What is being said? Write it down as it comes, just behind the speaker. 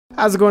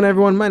How's it going,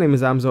 everyone? My name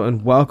is Ahmso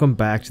and welcome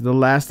back to The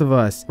Last of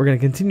Us. We're going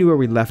to continue where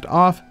we left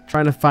off,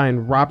 trying to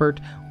find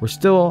Robert. We're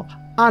still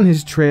on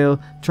his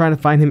trail, trying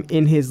to find him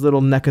in his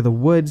little neck of the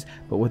woods.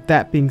 But with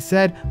that being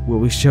said, will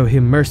we show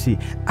him mercy?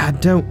 I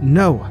don't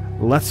know.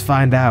 Let's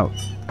find out.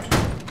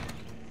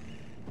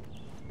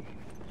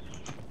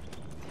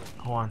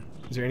 Hold on.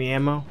 Is there any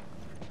ammo?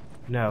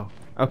 No.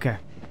 Okay.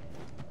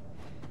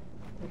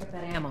 Pick up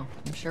that ammo.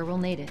 I'm sure we'll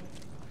need it.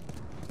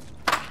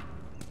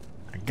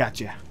 I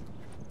gotcha.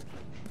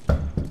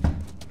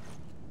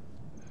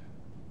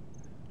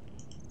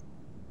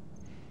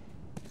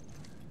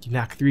 You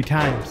knock 3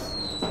 times.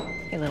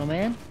 Hey, little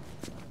man.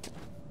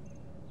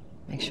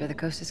 Make sure the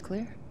coast is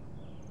clear.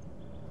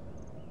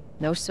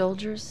 No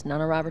soldiers, none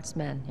of Robert's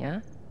men,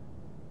 yeah?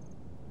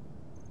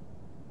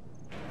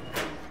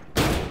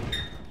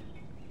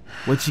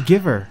 What'd you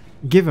give her?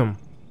 Give him.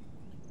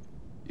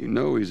 You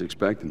know he's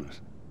expecting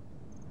us.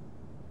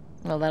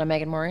 Well, that'll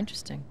make it more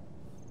interesting.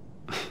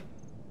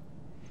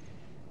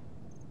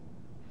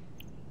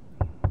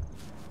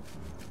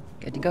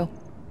 Good to go.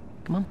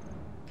 Come on.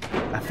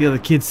 I feel the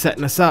kid's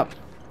setting us up.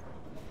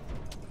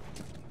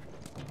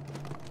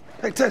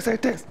 Hey, Tess, hey,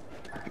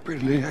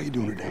 pretty lady, how you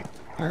doing today?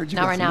 I heard you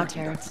Not got right some now, work.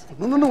 Terrence.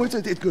 No,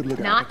 it's good. Look,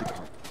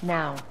 Not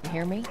now. You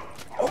hear me?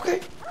 Okay,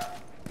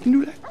 you can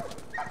do that.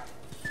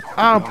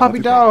 Oh, puppy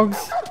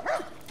dogs.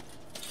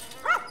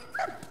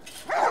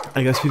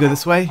 I guess we go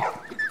this way.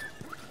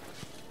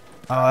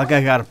 Oh, that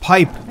guy got a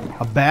pipe,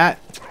 a bat.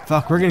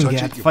 Fuck, we're gonna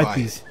have to fight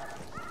these.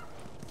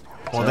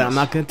 Well, then I'm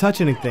not gonna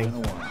touch anything.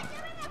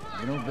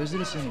 You don't visit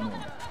us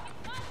anymore.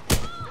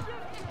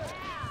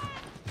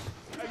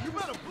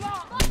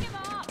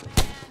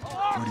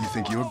 Where do you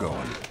think you're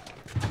going?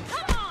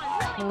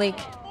 Malik,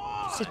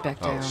 sit back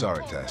down. Oh,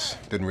 sorry, Tess.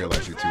 Didn't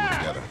realize you two were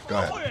together. Go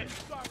ahead.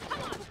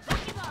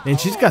 And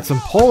she's got some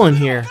pull in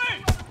here.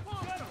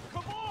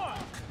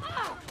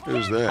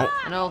 Who's that?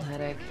 An old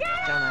headache.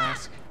 Don't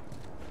ask.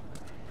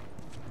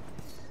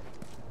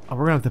 Oh,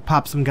 we're gonna have to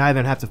pop some guy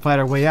then have to fight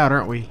our way out,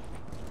 aren't we?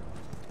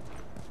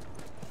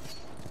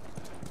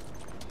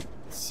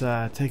 Let's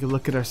take a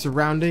look at our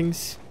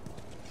surroundings.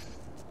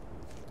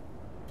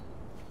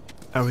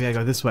 Oh, we gotta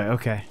go this way.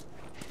 Okay.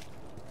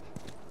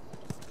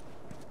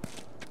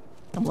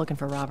 I'm looking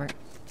for Robert.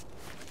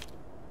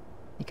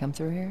 You come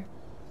through here?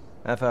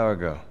 Half hour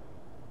ago.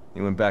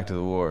 He went back to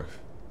the wharf.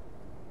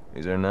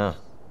 He's there now.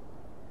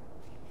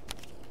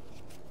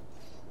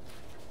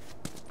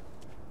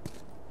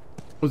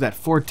 What was that,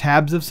 4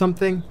 tabs of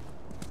something?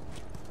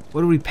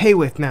 What do we pay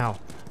with now?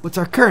 What's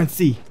our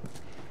currency?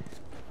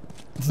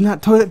 It's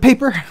not toilet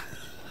paper?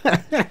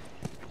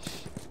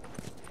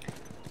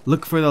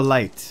 Look for the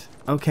light.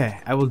 Okay,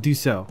 I will do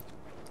so.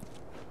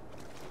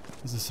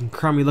 These are some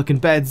crummy looking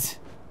beds.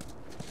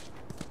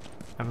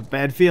 I have a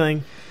bad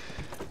feeling.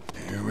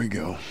 Here we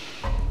go.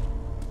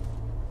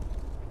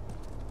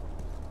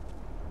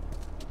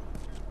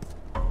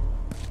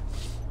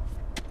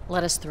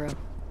 Let us through.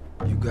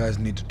 You guys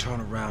need to turn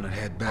around and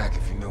head back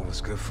if you know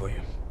what's good for you.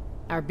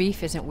 Our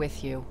beef isn't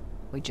with you.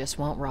 We just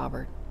want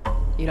Robert.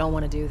 You don't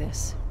want to do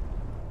this.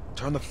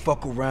 Turn the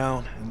fuck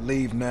around and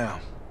leave now.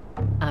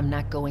 I'm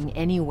not going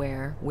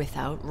anywhere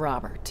without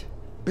Robert.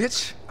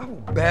 Bitch, I will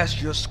bash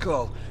your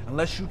skull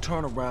unless you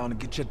turn around and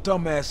get your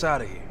dumb ass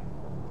out of here.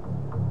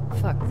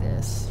 Fuck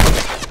this.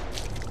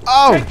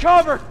 Oh! Take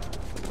cover!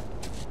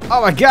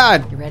 Oh my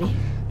god! You ready?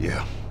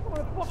 Yeah.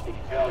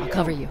 I'll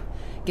cover you.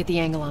 Get the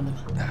angle on them.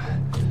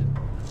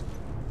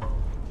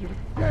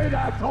 Dead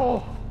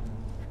asshole!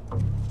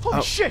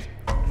 Holy shit!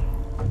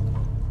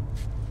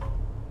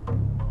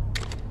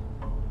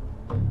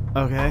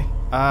 Okay.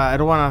 I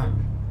don't wanna...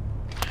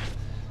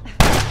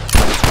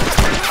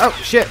 Oh,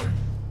 shit!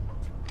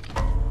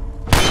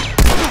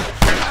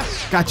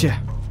 Gotcha.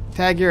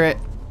 Tag, you're it.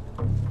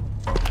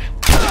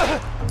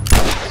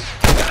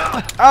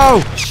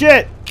 Oh,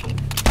 shit!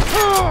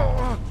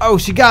 Oh,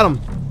 she got him!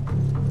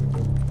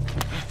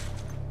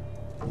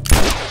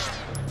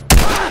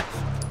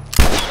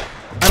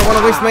 I don't want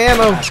to waste my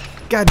ammo.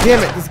 God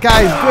damn it, this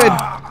guy is good.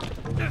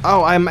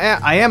 Oh, I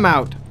am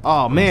out.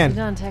 Oh, man.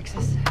 Done,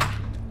 Texas.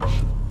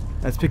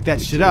 Let's pick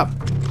that shit up.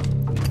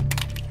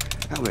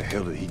 How the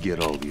hell did he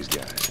get all these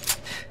guys?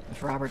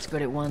 If Robert's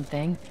good at one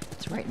thing,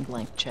 it's writing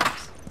blank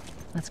checks.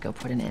 Let's go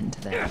put an end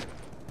to that.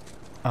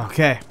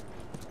 Okay.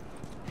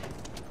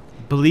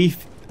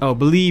 Believe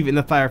in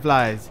the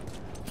fireflies.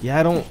 Yeah,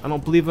 I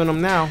don't believe in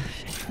them now.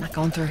 I'm not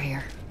going through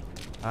here.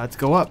 Let's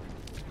go up.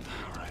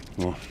 All right.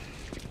 Well,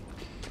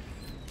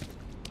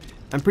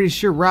 I'm pretty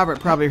sure Robert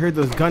probably heard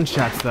those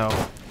gunshots, though.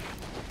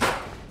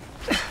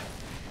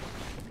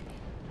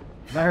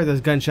 If I heard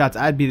those gunshots,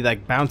 I'd be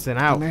like bouncing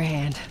out. Give me your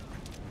hand.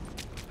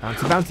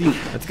 Bouncy,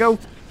 bouncy. Let's go.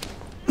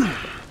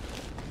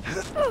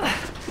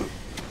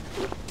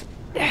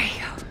 There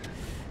you go.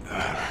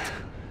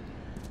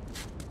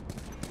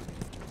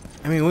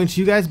 I mean, wouldn't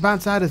you guys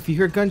bounce out if you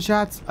hear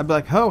gunshots? I'd be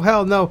like, oh,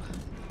 hell no.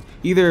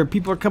 Either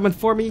people are coming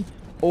for me,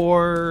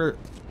 or,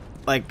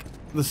 like,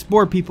 the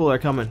spore people are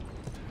coming.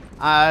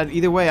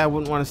 Either way, I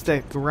wouldn't want to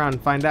stick around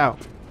and find out.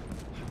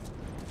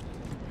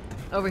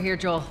 Over here,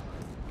 Joel.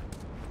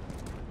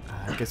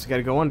 I guess we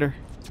gotta go under.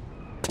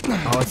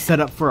 Oh, it's set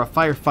up for a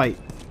firefight.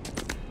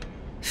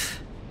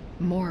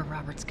 More of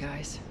Robert's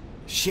guys.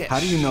 Shit. How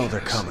do you know they're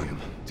coming?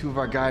 2 of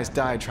our guys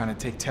died trying to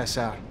take Tess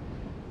out.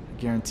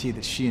 I guarantee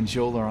that she and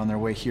Joel are on their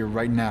way here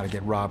right now to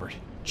get Robert.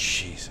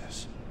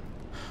 Jesus.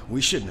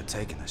 We shouldn't have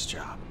taken this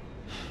job.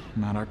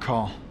 Not our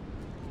call.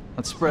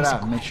 Let's spread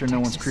out and make sure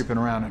no one's creeping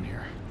around in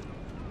here.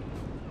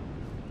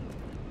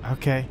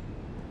 Okay.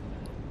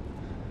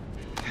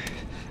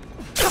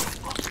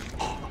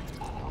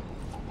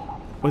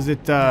 Was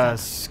it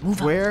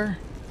square?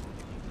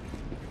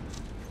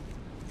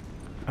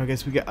 I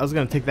guess I was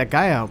gonna take that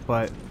guy out,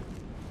 but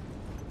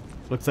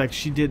looks like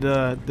she did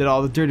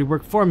all the dirty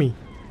work for me.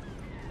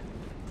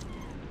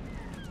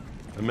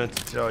 I meant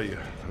to tell you,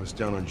 I was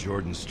down on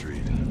Jordan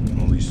Street.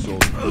 All these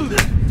soldiers.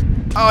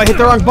 Oh, I hit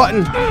the wrong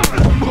button.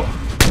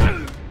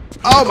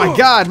 Oh my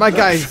God, my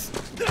guys.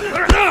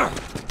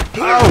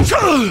 Oh.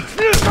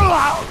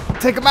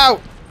 Take him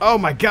out. Oh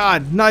my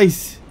God,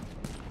 nice.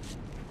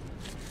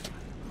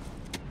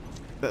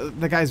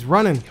 The guy's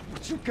running.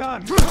 What you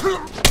got?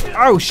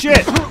 Oh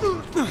shit.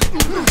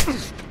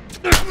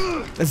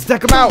 Let's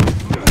deck him out.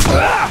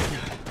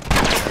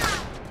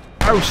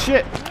 Oh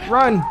shit,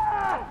 run.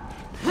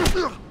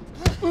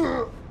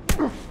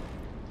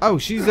 Oh,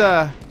 she's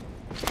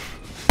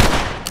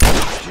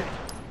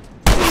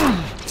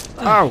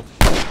Oh.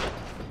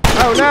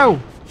 Oh no.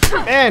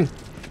 Man.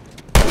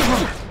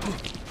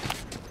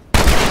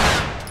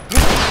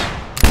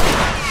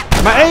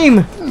 My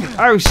aim.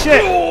 Oh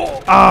shit.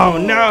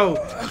 Oh no.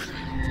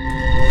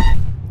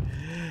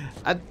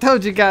 I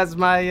told you guys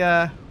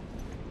my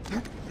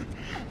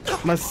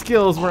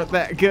skills weren't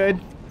that good.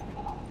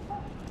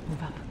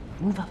 Move up.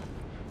 Move up.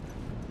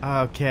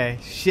 Okay,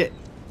 shit.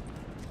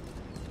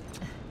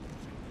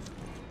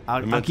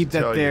 I'll keep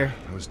that there.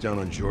 I was down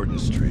on Jordan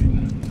Street.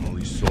 All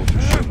these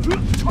soldiers showed up.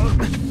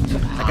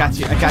 I got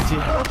you. I got you.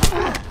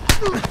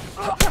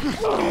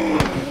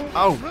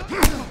 Oh.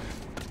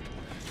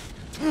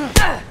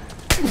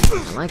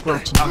 I like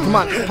roaching. Oh, come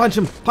on. Punch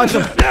him. Punch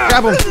him.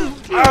 Grab him.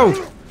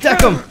 Oh.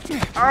 Deck him.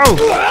 Oh.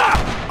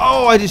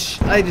 Oh, I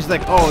just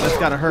like, oh, that's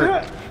gotta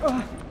hurt.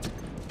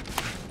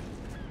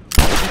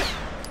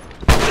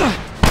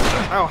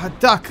 Oh,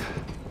 duck.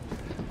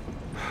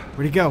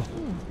 Where'd he go?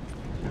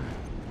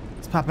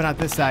 It's popping out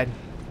this side.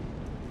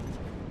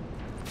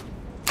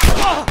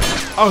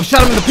 Oh,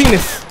 shot him in the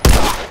penis.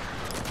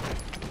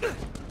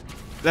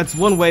 That's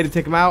one way to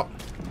take him out.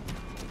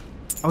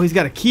 Oh, he's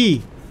got a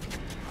key.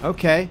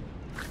 Okay.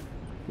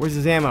 Where's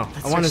his ammo?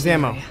 I want his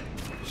ammo.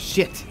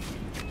 Shit.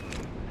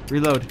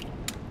 Reload.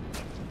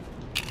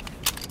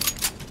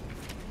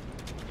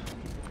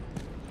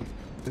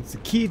 It's the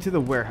key to the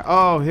warehouse.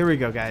 Oh, here we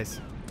go,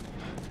 guys.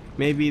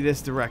 Maybe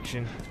this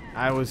direction.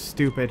 I was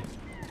stupid.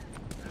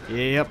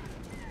 Yep.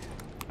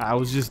 I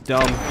was just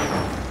dumb.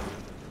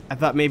 I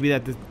thought maybe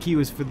that the key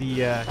was for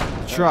the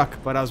truck,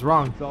 but I was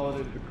wrong.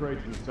 Consolidated the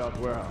crates in the south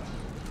warehouse.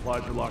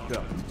 Supplies are locked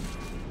up.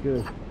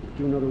 Good.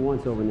 Do another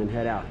once over and then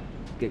head out.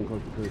 Getting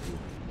close to curfew.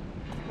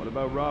 What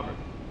about Robert?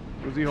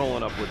 Who's he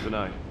holing up with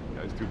tonight?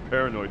 Guy's too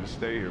paranoid to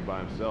stay here by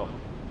himself.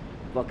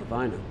 Fuck if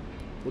I know.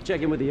 We'll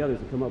check in with the others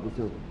and come up with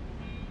something.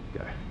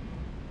 Okay.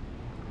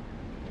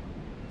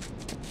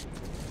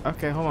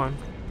 Okay, hold on.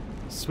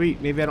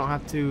 Sweet, maybe I don't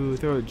have to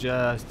throw it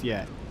just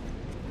yet.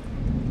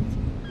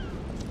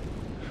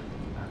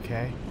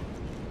 Okay.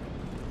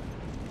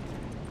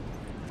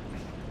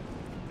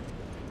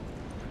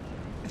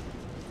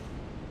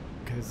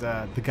 Because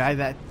the guy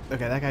that...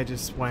 Okay, that guy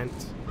just went...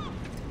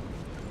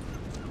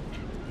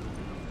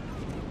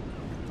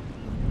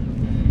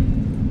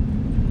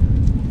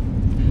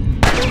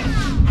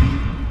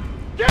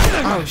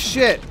 Oh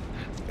shit!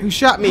 Who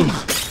shot me?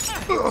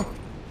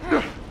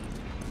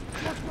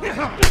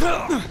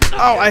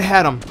 Oh, I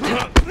had him.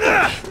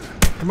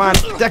 Come on,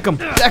 deck him,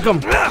 deck him.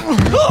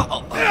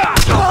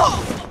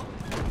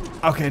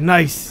 Okay,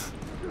 nice.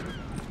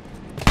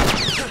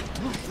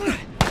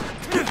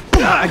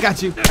 I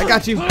got you, I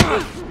got you.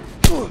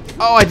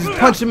 Oh, I just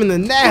punched him in the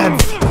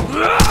nads.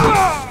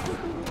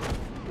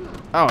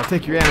 Oh, I'll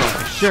take your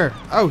ammo, sure.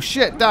 Oh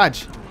shit,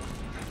 dodge.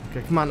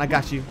 Okay, come on, I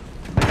got you.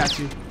 I got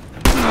you.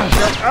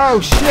 Oh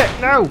shit,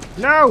 no,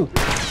 no.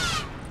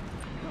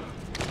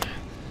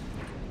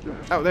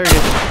 Oh, there he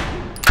is.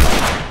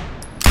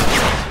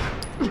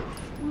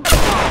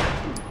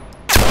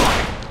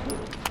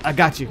 I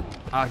got you.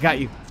 I got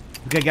you.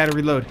 Okay, gotta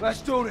reload.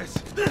 Let's do this.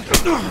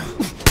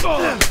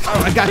 Oh,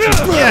 I got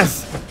you.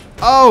 Yes.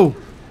 Oh.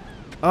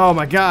 Oh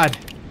my God.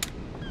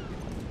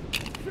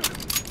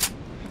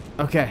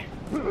 Okay.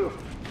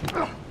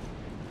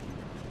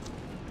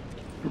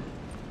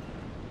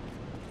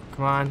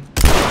 Come on.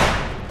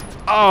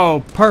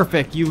 Oh,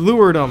 perfect. You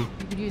lured him.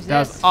 You could use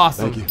That this. was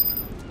awesome. Thank you.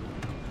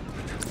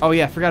 Oh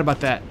yeah, forgot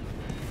about that.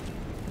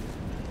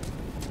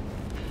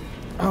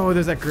 Oh,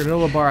 there's that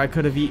granola bar I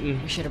could have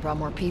eaten. We should have brought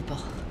more people.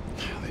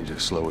 They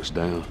just slow us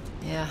down.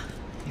 Yeah,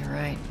 you're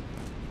right.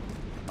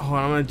 Oh,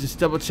 I'm gonna just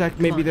double check.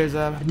 Maybe on, there's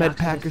a the med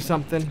doctor pack or this way.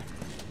 something.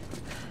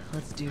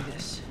 Let's do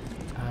this.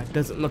 It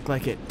doesn't look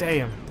like it.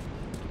 Damn.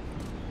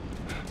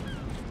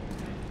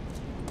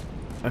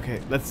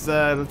 Okay, let's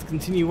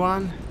continue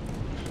on.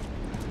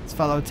 Let's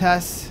follow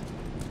Tess.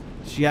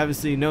 She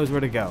obviously knows where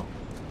to go.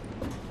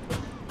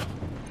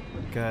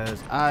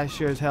 Because I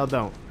sure as hell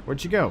don't.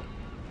 Where'd she go?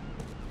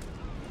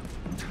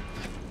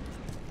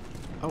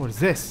 Oh, what is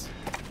this?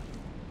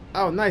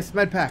 Oh, nice,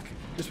 med pack.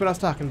 Just what I was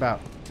talking about.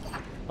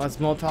 Oh, that's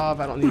Molotov.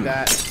 I don't need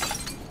that.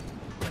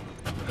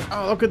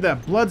 Oh, look at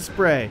that blood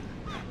spray.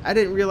 I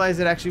didn't realize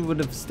it actually would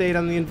have stayed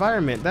on the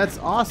environment. That's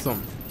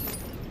awesome.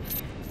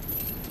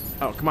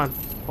 Oh, come on.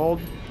 Hold.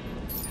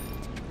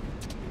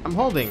 I'm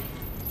holding.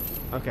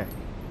 Okay.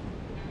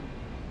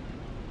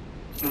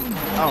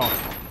 Oh,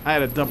 I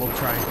had a double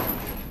triangle.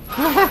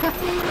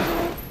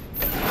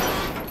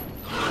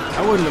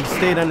 I wouldn't have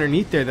stayed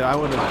underneath there, though. I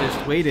would have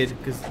just waited,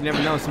 because you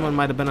never know. Someone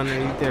might have been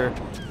underneath there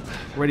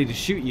ready to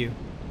shoot you.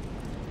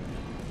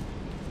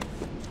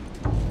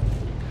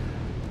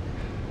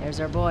 There's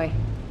our boy.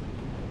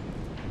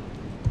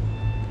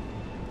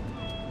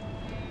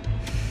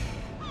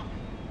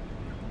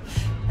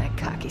 That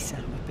cocky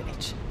son of a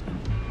bitch.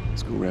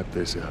 Let's go wrap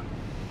this up.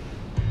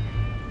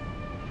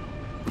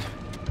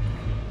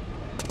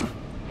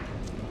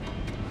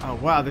 Oh,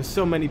 wow, there's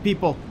so many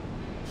people.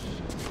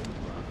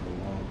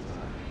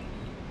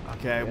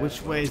 Okay,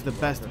 which way is the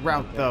best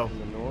route, though?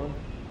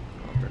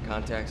 For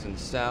contacts in the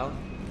south.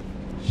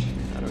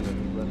 I don't know if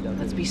you left out.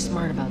 Let's be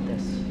smart about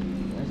this.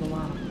 There's a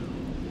lot of them.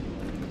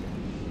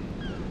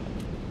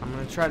 I'm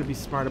gonna try to be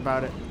smart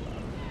about it.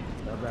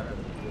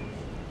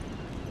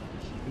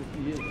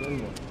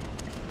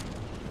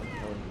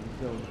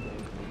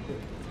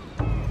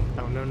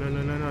 Oh, no, no,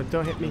 no, no, no,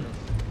 don't hit me.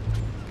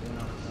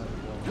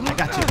 I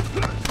got you.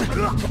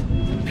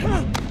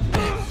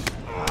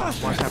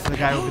 Watch out for the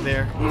guy over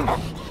there.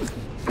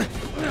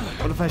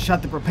 What if I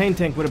shot the propane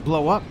tank? Would it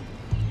blow up?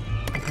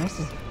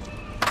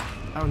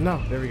 Oh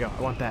no, there we go.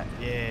 I want that.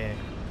 Yeah.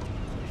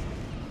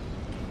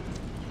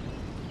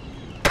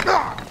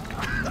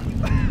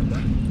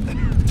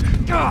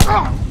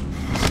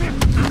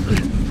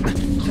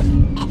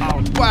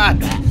 Oh, what?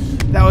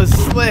 That was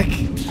slick.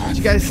 Did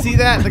you guys see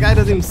that? The guy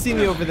doesn't even see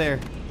me over there.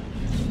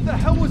 What the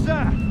hell was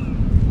that?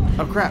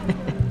 Oh crap.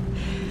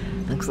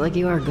 Looks like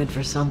you are good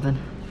for something.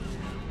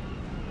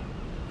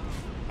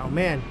 Oh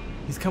man,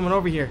 he's coming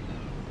over here.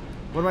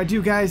 What do I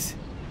do, guys?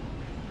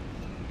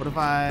 What if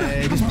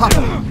I just pop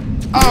him?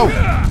 Oh!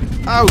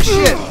 Oh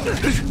shit!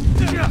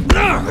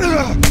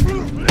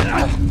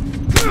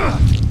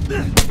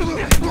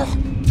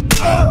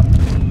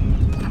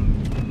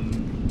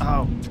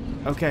 Oh,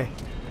 okay.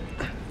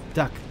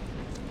 Duck.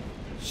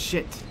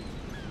 Shit.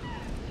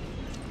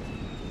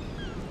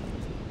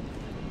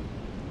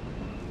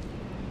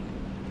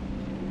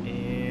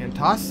 And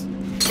toss.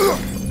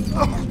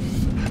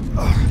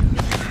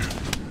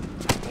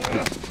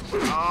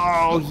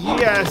 Oh,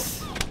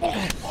 yes!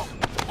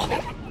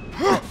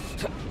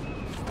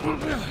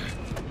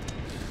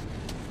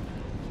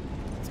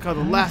 It's called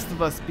The Last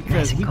of Us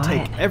because we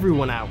take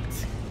everyone out.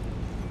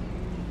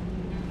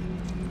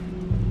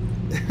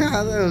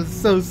 That was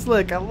so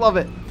slick. I love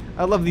it.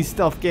 I love these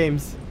stealth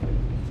games.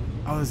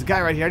 Oh, there's a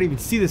guy right here. I didn't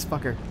even see this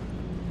fucker.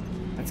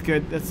 That's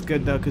good. That's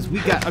good, though, because we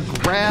got a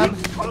grab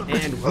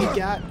and we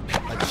got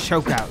a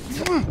choke out.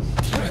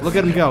 Look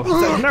at him go. He's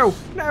like, no,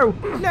 no,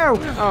 no.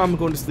 Oh, I'm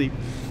going to sleep.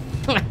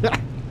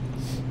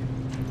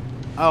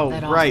 Oh,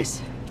 That right.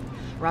 office.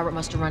 Robert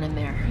must have run in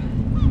there.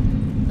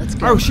 Let's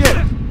go. Oh, shit.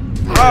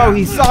 Oh,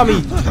 he saw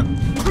me.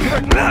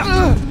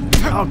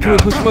 Oh, can we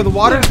push him in the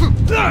water?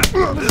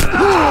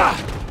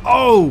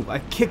 Oh, I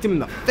kicked him in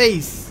the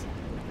face.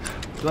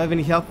 Do I have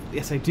any health?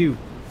 Yes, I do.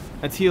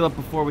 Let's heal up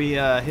before we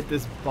hit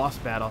this boss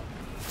battle.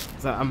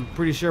 So I'm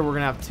pretty sure we're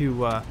going to have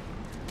to... oh,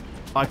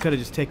 I could have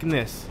just taken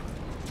this.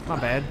 Not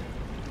bad.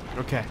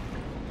 Okay.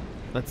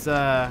 Let's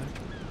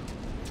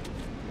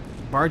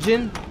barge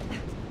in.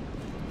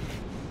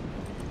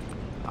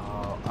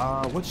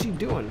 Oh, what's she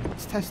doing?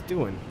 What's Tess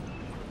doing?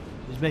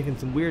 She's making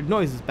some weird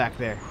noises back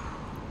there.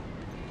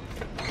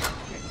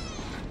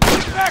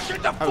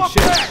 Oh,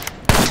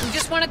 shit. You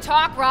just want to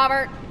talk,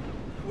 Robert.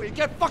 We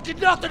got fucking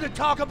nothing to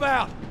talk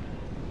about.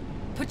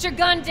 Put your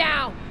gun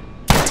down.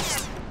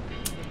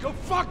 Go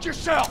fuck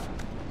yourself.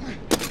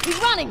 He's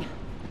running.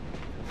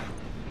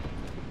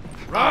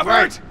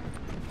 Robert!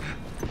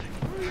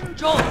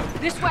 Joel,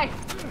 this way.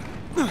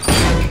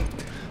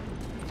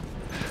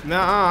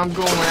 Nah, I'm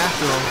going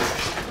after him.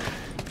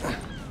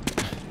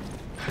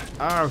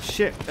 Oh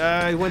shit!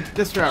 He went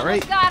this route,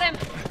 right? Got him.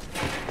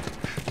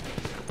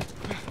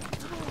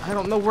 I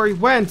don't know where he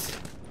went.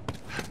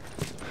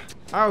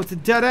 Oh, it's a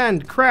dead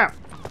end. Crap.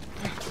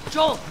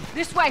 Joel,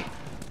 this way.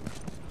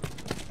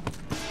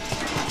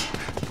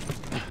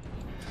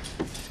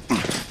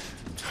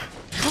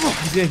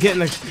 He's gonna get in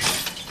the.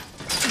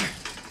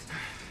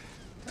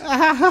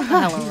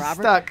 Hello,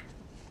 Robert. Stuck.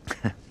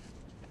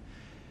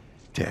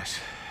 Tess.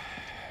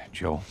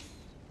 Joel.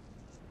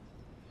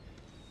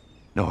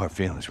 No hard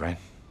feelings, right?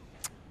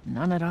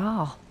 None at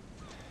all.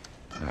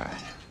 All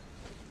right.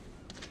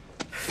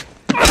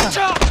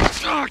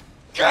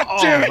 Oh,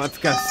 that's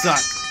gonna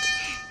suck.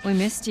 We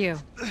missed you.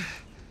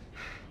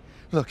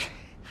 Look,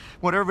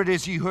 Whatever it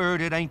is you heard,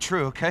 it ain't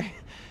true, okay?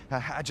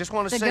 I just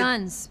want to say... The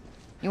guns.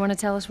 You want to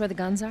tell us where the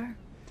guns are?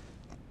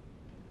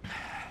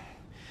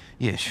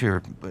 Yeah,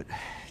 sure, but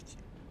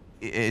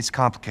it's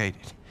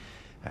complicated.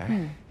 All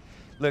right?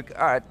 Look,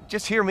 all right,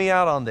 just hear me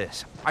out on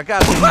this. I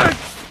got...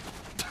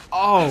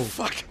 Oh,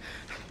 fuck.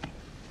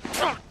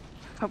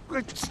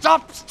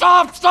 Stop!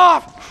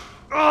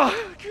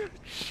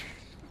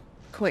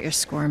 Quit your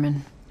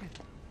squirming.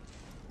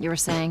 You were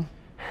saying?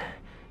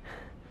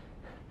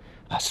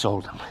 I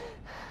sold them.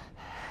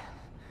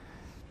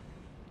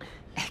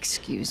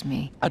 Excuse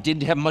me. I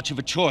didn't have much of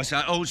a choice.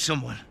 I owed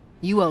someone.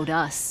 You owed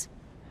us.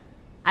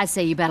 I'd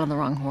say you bet on the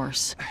wrong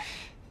horse.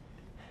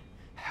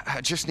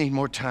 I just need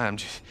more time.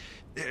 Just,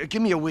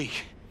 give me a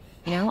week.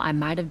 You know, I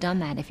might have done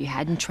that if you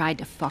hadn't tried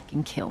to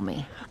fucking kill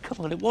me.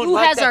 Come on, it won't Who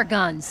like has that. our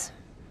guns?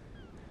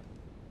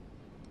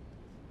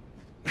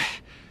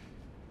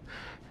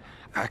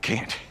 I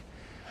can't.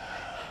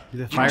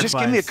 the Just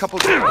give me a couple...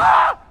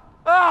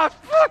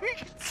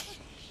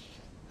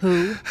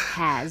 Who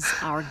has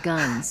our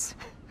guns?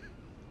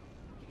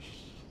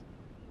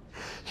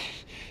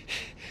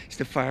 It's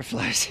the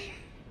Fireflies.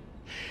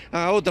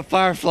 I owed the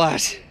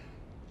Fireflies.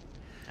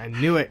 I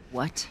knew it.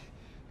 What?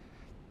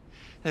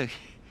 Look,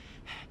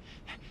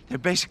 they're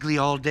basically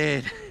all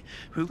dead.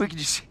 We could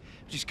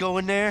just go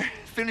in there,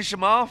 finish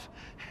them off.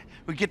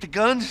 We get the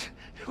guns.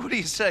 What do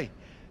you say?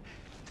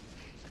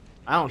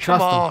 I don't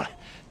trust Come them. on.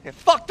 Yeah,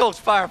 fuck those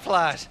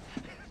Fireflies.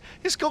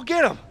 Just go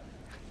get them.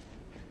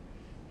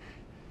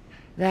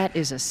 That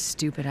is a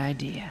stupid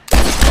idea.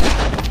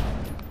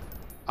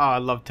 Oh, I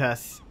love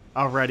Tess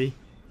already.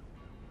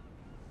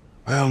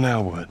 Well,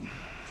 now what?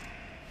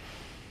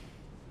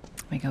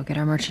 We go get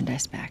our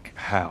merchandise back.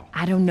 How?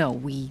 I don't know.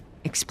 We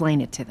explain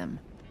it to them.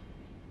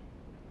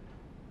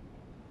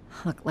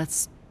 Look,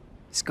 let's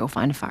just go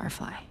find a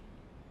Firefly.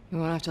 You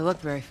won't have to look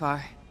very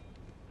far.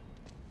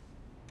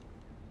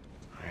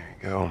 There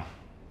you go.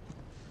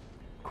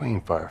 Queen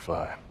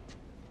Firefly.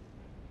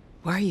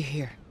 Why are you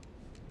here?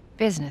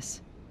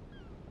 Business.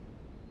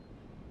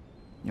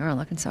 You're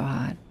looking so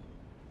hot.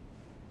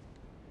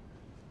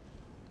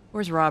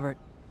 Where's Robert?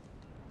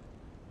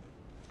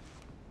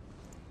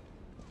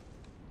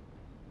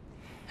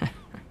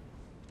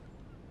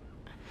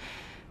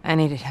 I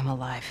needed him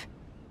alive.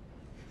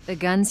 The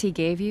guns he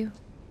gave you,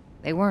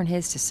 they weren't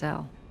his to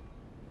sell.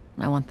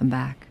 I want them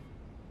back.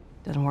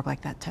 Doesn't work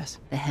like that, Tess.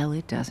 The hell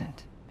it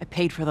doesn't. I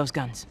paid for those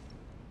guns.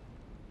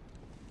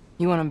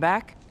 You want them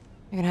back?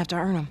 You're gonna have to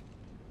earn them.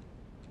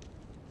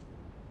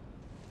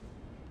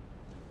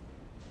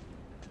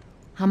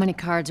 How many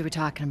cards are we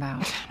talking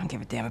about? I don't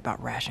give a damn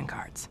about ration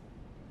cards.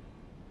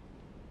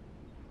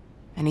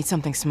 I need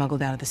something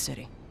smuggled out of the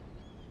city.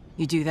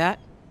 You do that,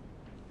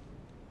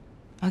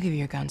 I'll give you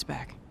your guns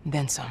back, and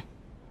then some.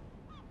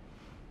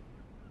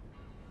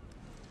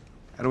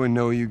 How do we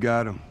know you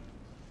got them?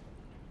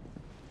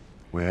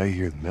 Well, I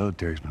hear the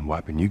military's been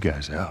wiping you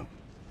guys out.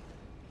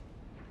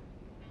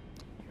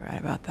 You're right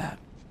about that.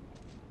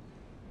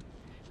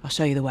 I'll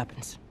show you the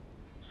weapons.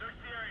 Search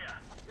the area.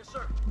 Yes,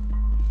 sir.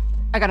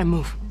 I gotta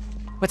move.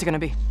 What's it gonna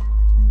be?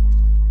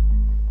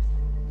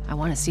 I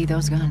want to see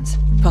those guns.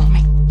 Follow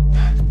me.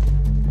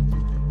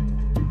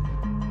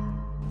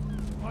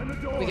 Find the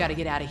door. We gotta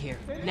get out of here.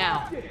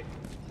 Now.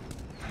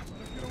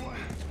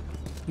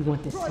 You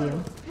want this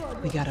seal?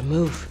 We gotta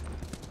move.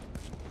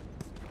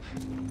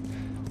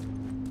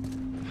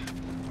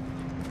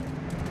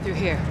 Through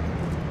here.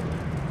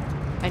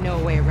 I know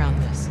a way around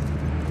this.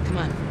 Come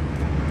on.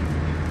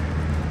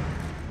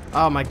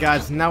 Oh my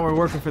god, so now we're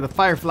working for the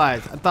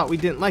Fireflies. I thought we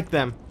didn't like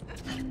them.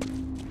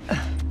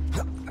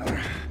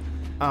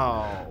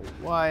 Oh,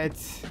 what?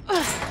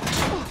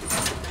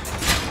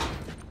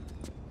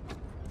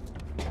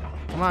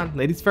 Come on,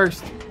 ladies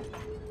first.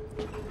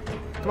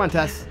 Come on,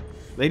 Tess.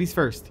 Ladies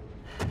first.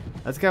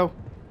 Let's go.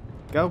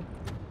 Go.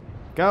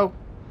 Go.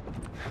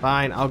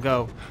 Fine, I'll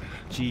go.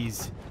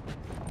 Jeez.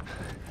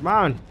 Come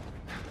on.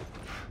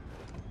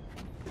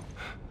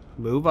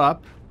 Move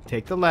up.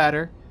 Take the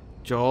ladder.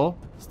 Joel,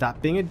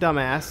 stop being a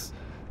dumbass.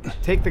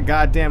 Take the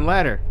goddamn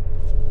ladder.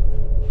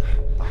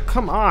 Oh,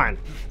 come on.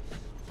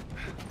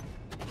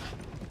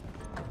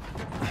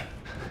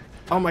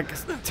 Oh my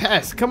god,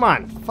 Tess, come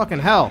on. Fucking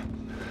hell.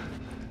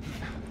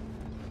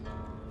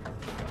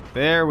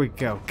 There we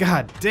go.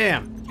 God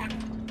damn.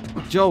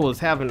 Joel was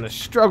having a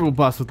struggle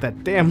bus with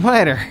that damn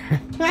ladder.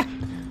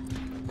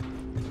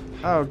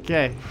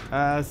 Okay,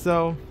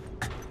 so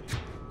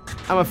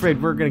I'm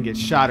afraid we're gonna get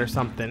shot or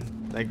something.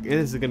 Like,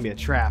 this is gonna be a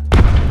trap.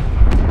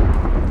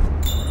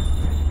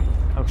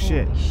 Oh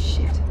shit. Holy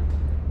shit.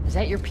 Is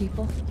that your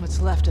people? What's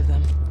left of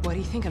them? Why do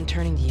you think I'm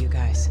turning to you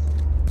guys?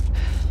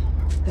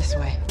 This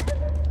way.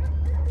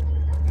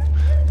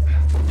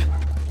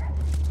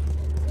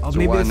 Oh, So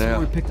maybe why this is where now?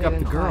 we picked They've up the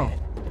been girl.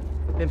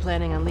 quiet. Been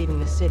planning on leaving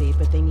the city,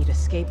 but they need a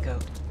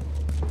scapegoat.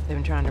 They've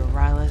been trying to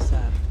rile us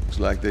up. Looks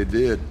like they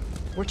did.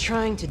 We're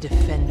trying to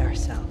defend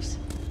ourselves.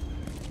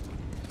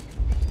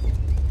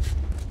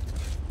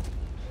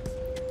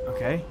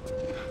 Okay.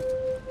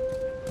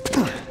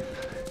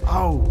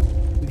 Oh,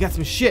 we got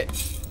some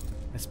shit.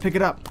 Let's pick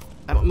it up.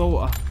 I don't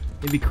know.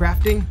 Maybe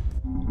crafting?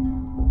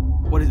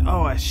 What is...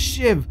 Oh, a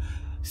shiv!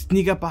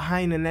 Sneak up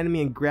behind an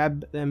enemy and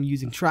grab them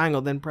using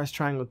triangle, then press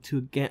triangle to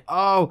again.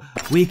 Oh,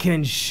 we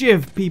can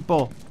shiv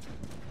people!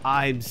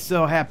 I'm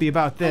so happy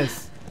about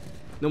this.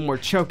 No more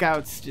choke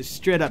outs, just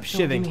straight up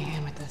shivving. Give me a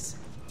hand with this.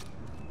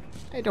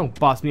 Hey, don't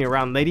boss me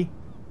around, lady.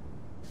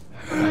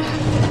 We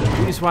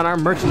just want our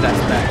merchandise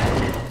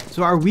back.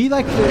 So are we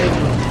like the,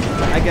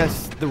 I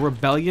guess, the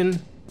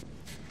rebellion?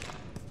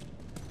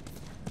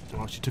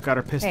 Oh, she took out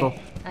her pistol.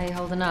 Hey, how you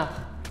holding up?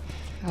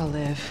 I'll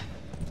live.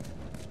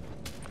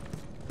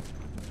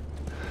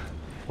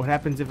 What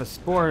happens if a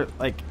spore,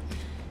 like...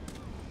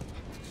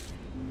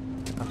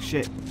 Oh,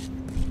 shit.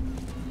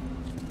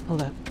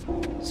 Hold up.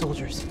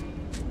 Soldiers.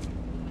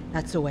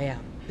 That's the way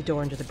out. The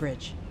door under the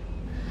bridge.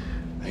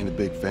 I ain't a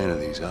big fan of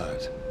these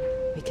odds.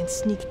 We can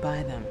sneak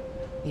by them,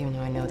 even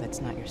though I know that's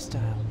not your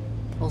style.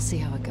 We'll see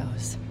how it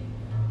goes.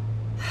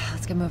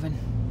 Let's get moving.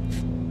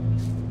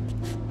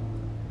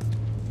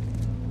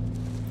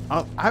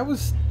 I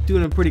was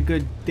doing a pretty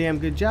damn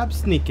good job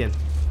sneaking.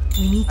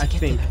 We need to get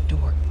to that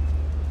door.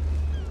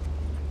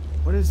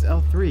 What is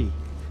L3?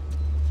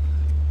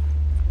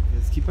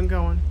 Let's keep on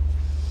going.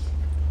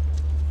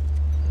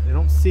 They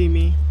don't see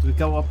me. Do we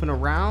go up and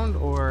around,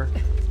 or...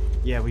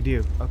 Yeah, we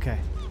do. Okay.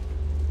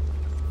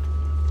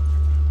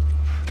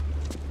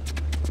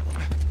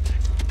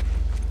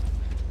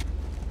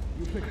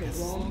 You picked the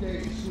wrong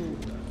day to school.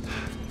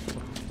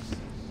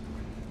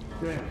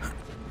 Damn.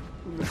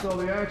 We missed all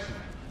the action.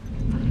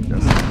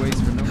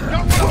 Waits for no.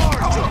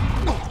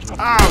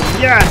 Oh,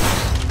 yes!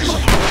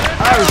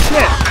 Oh,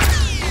 shit!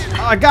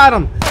 Oh, I got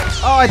him!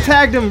 Oh, I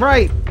tagged him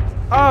right!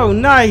 Oh,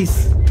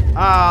 nice!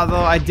 Ah, though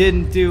I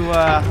didn't do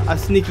a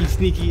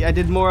sneaky. I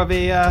did more of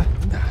a,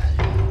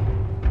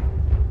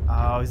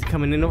 Oh, is he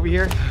coming in over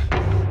here?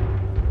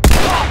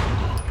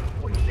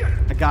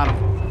 I got him.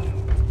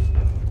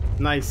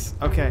 Nice.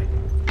 Okay.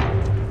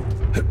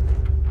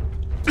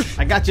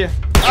 I got you.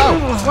 Oh,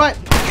 what?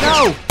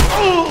 No!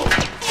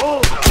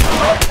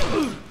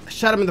 I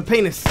shot him in the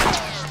penis. Let's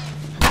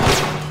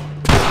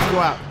go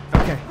out.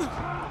 Okay.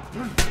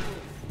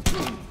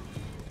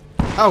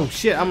 Oh,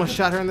 shit. I almost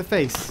shot her in the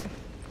face.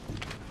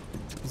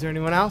 Is there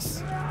anyone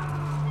else?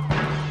 What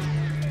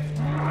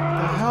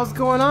the hell's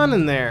going on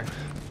in there?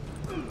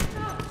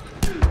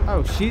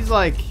 Oh, she's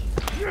like... He's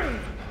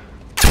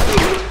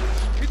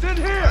in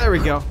here! There we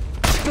go.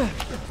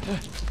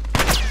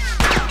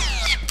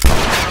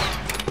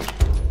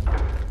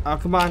 Oh,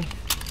 come on.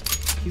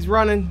 He's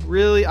running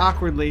really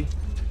awkwardly.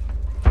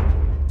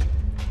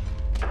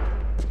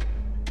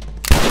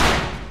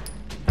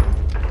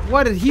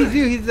 What did he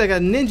do? He's like a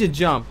ninja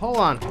jump. Hold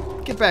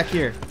on. Get back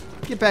here.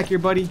 Get back here,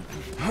 buddy.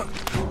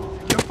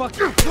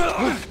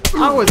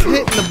 I was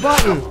hitting the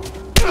button.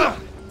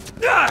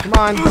 Come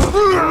on.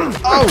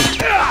 Oh.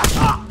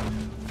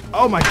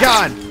 Oh my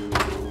god.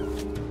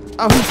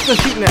 Oh, he's still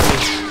shooting at me.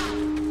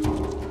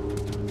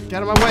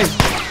 Get out of my way.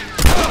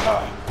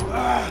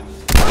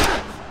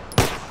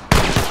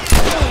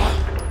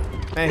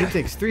 Man, he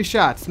takes 3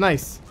 shots.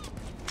 Nice.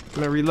 I'm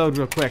gonna reload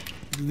real quick.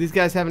 Do these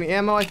guys have any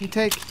ammo I can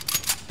take?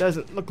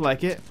 Doesn't look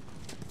like it.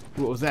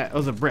 What was that? It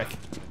was a brick.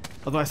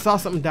 Although I saw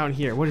something down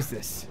here. What is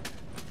this?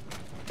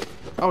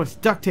 Oh, it's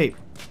duct tape.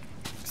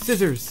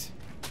 Scissors.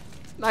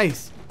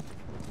 Nice.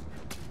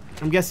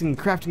 I'm guessing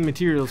crafting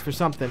materials for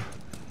something.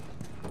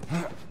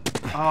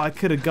 Oh, I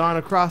could have gone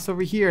across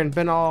over here and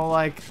been all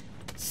like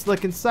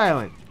slick and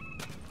silent.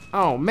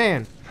 Oh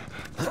man.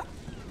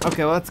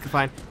 Okay, well that's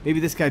fine.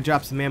 Maybe this guy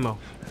dropped some ammo.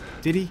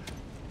 Did he?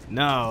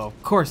 No,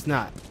 of course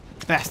not.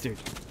 Bastard.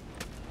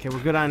 Okay, we're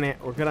good on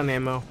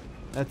ammo.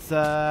 Let's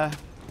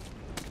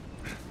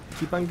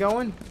keep on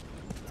going.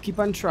 Let's keep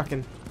on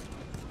trucking.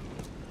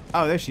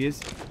 Oh, there she is.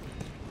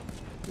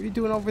 What are you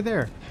doing over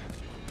there?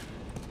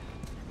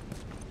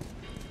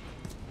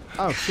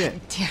 Oh shit.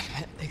 Damn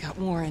it, they got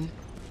Warren.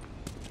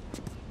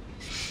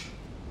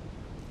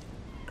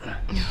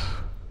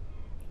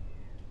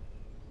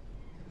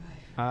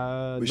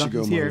 We should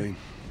go, Marlene.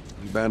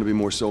 There's bound to be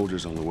more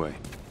soldiers on the way.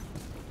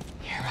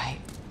 You're right.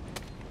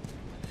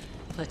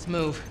 Let's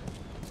move.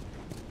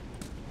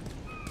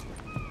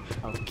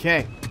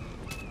 Okay.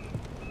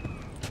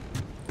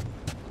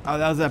 Oh,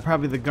 that was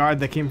probably the guard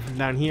that came from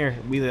down here.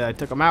 We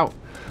took him out.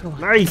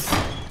 Nice.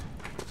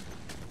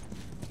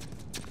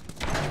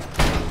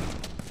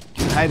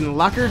 Hide in the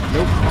locker?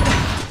 Nope.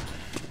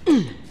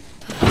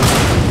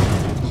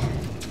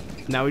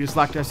 Now we just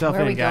locked ourselves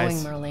in,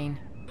 guys. Where are we going,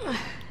 Marlene?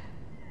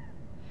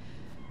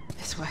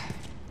 This way.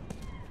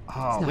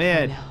 Oh,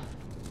 man.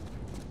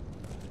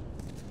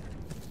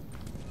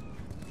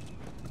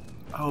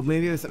 Oh,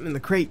 maybe there's something in the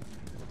crate.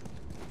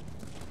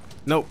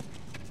 Nope.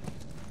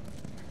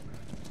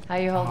 How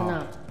you holding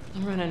up?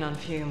 I'm running on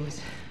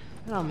fumes,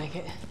 but I'll make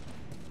it.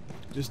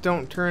 Just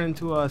don't turn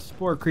into a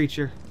spore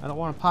creature. I don't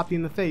want to pop you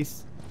in the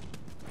face.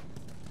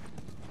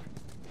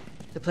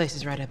 The place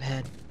is right up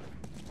ahead.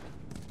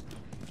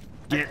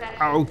 Get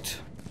out.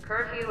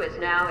 Curfew is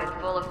now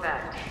in full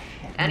effect.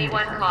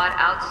 Anyone caught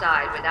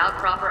outside without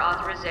proper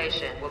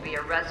authorization will be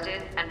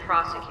arrested and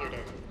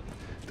prosecuted.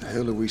 The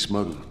hell are we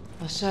smuggling?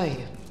 I'll show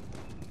you.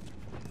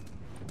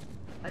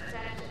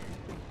 Attention.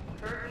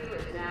 Curfew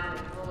is now in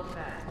full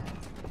effect.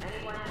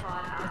 Anyone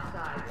caught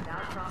outside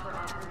without proper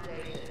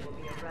authorization will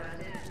be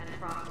arrested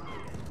and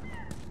prosecuted.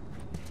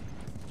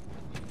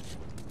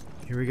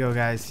 Here we go,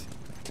 guys.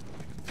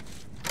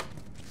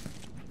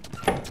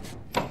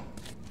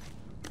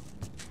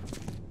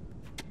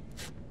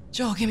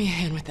 Joel, give me a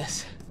hand with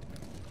this.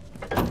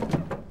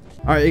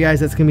 Alright, you guys,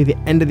 that's going to be the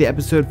end of the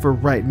episode for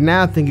right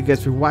now. Thank you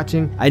guys for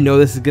watching. I know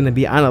this is going to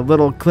be on a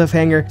little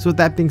cliffhanger. So with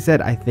that being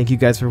said, I thank you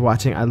guys for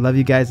watching. I love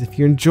you guys. If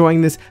you're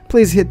enjoying this,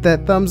 please hit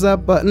that thumbs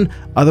up button.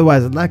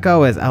 Otherwise, like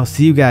always, I'll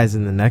see you guys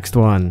in the next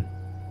one.